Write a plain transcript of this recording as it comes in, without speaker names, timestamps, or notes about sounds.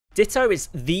Ditto is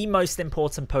the most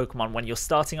important Pokemon when you're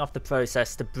starting off the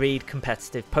process to breed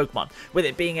competitive Pokemon, with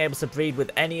it being able to breed with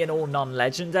any and all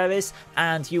non-legendaries,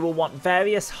 and you will want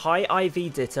various high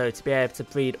IV Ditto to be able to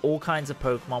breed all kinds of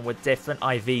Pokemon with different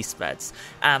IV spreads.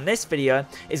 And this video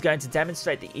is going to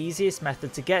demonstrate the easiest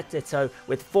method to get Ditto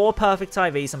with 4 perfect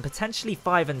IVs and potentially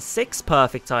 5 and 6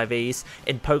 perfect IVs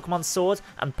in Pokemon Sword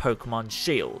and Pokemon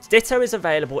Shield. Ditto is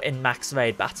available in max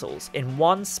raid battles in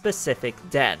one specific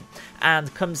den,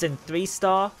 and comes in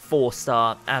 3-star,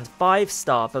 4-star, and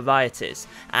 5-star varieties.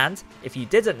 And if you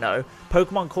didn't know,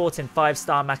 Pokemon caught in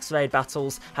 5-star max raid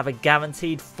battles have a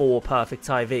guaranteed 4 perfect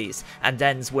IVs, and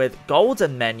dens with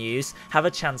golden menus have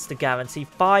a chance to guarantee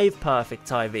 5 perfect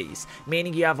IVs,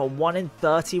 meaning you have a 1 in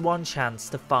 31 chance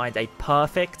to find a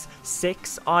perfect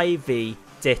 6 IV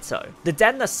Ditto. The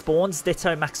den that spawns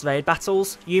Ditto max raid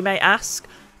battles, you may ask?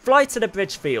 Fly to the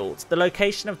Bridgefield, the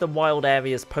location of the wild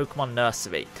area's Pokemon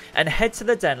nursery, and head to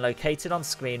the den located on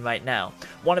screen right now,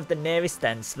 one of the nearest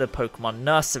dens to the Pokemon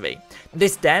nursery.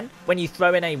 This den, when you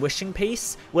throw in a wishing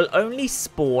piece, will only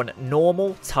spawn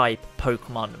normal type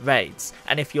Pokemon raids,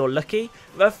 and if you're lucky,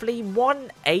 roughly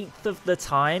 1/8 of the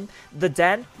time, the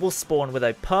den will spawn with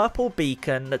a purple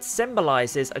beacon that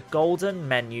symbolises a golden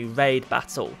menu raid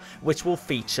battle, which will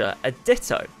feature a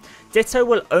Ditto. Ditto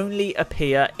will only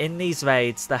appear in these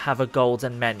raids that have a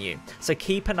golden menu, so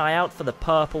keep an eye out for the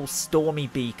purple stormy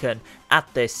beacon at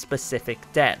this specific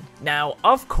den. Now,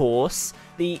 of course,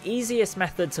 the easiest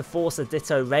method to force a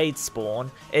Ditto raid spawn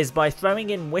is by throwing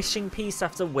in wishing piece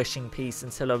after wishing piece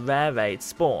until a rare raid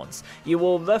spawns. You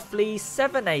will roughly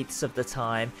 7/8 of the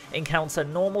time encounter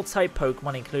normal type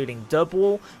Pokemon including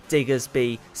Dubwool,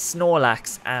 Diggersby,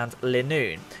 Snorlax, and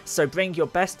Linoone. So bring your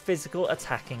best physical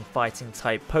attacking fighting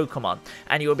type Pokemon,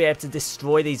 and you will be able to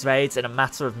destroy these raids in a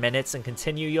matter of minutes and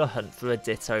continue your hunt for a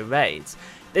Ditto raid.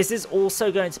 This is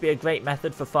also going to be a great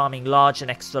method for farming large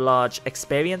and extra large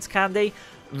experience candy,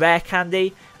 rare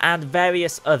candy, and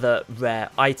various other rare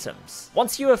items.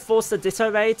 Once you have forced a Ditto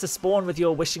raid to spawn with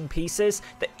your wishing pieces,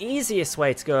 the easiest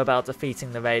way to go about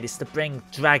defeating the raid is to bring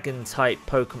dragon type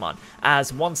Pokemon,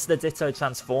 as once the Ditto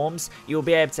transforms, you'll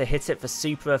be able to hit it for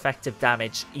super effective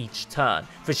damage each turn,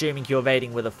 presuming you're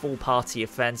raiding with a full party of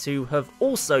friends who have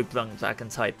also brung dragon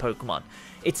type Pokemon.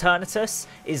 Eternatus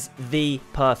is the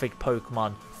perfect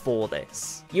Pokemon for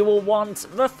this. You will want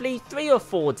roughly 3 or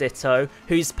 4 Ditto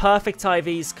whose perfect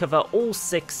IVs cover all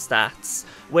 6 stats,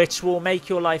 which will make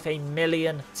your life a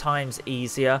million times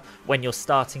easier when you're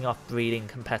starting off breeding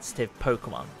competitive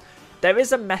Pokemon. There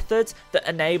is a method that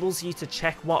enables you to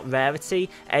check what rarity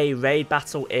a raid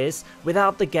battle is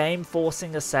without the game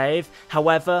forcing a save.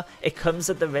 However, it comes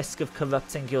at the risk of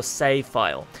corrupting your save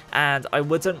file, and I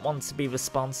wouldn't want to be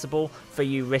responsible for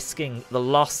you risking the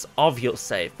loss of your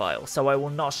save file, so I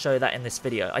will not show that in this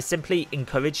video. I simply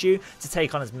encourage you to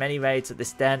take on as many raids at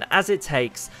this den as it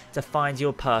takes to find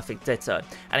your perfect Ditto,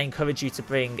 and encourage you to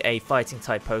bring a fighting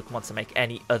type Pokemon to make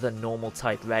any other normal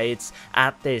type raids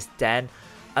at this den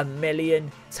a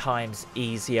million times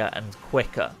easier and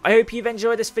quicker. I hope you've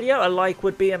enjoyed this video. A like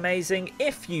would be amazing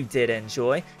if you did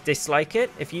enjoy. Dislike it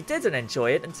if you didn't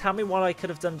enjoy it, and tell me what I could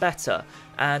have done better.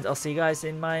 And I'll see you guys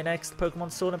in my next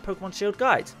Pokemon Sword and Pokemon Shield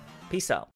guide. Peace out.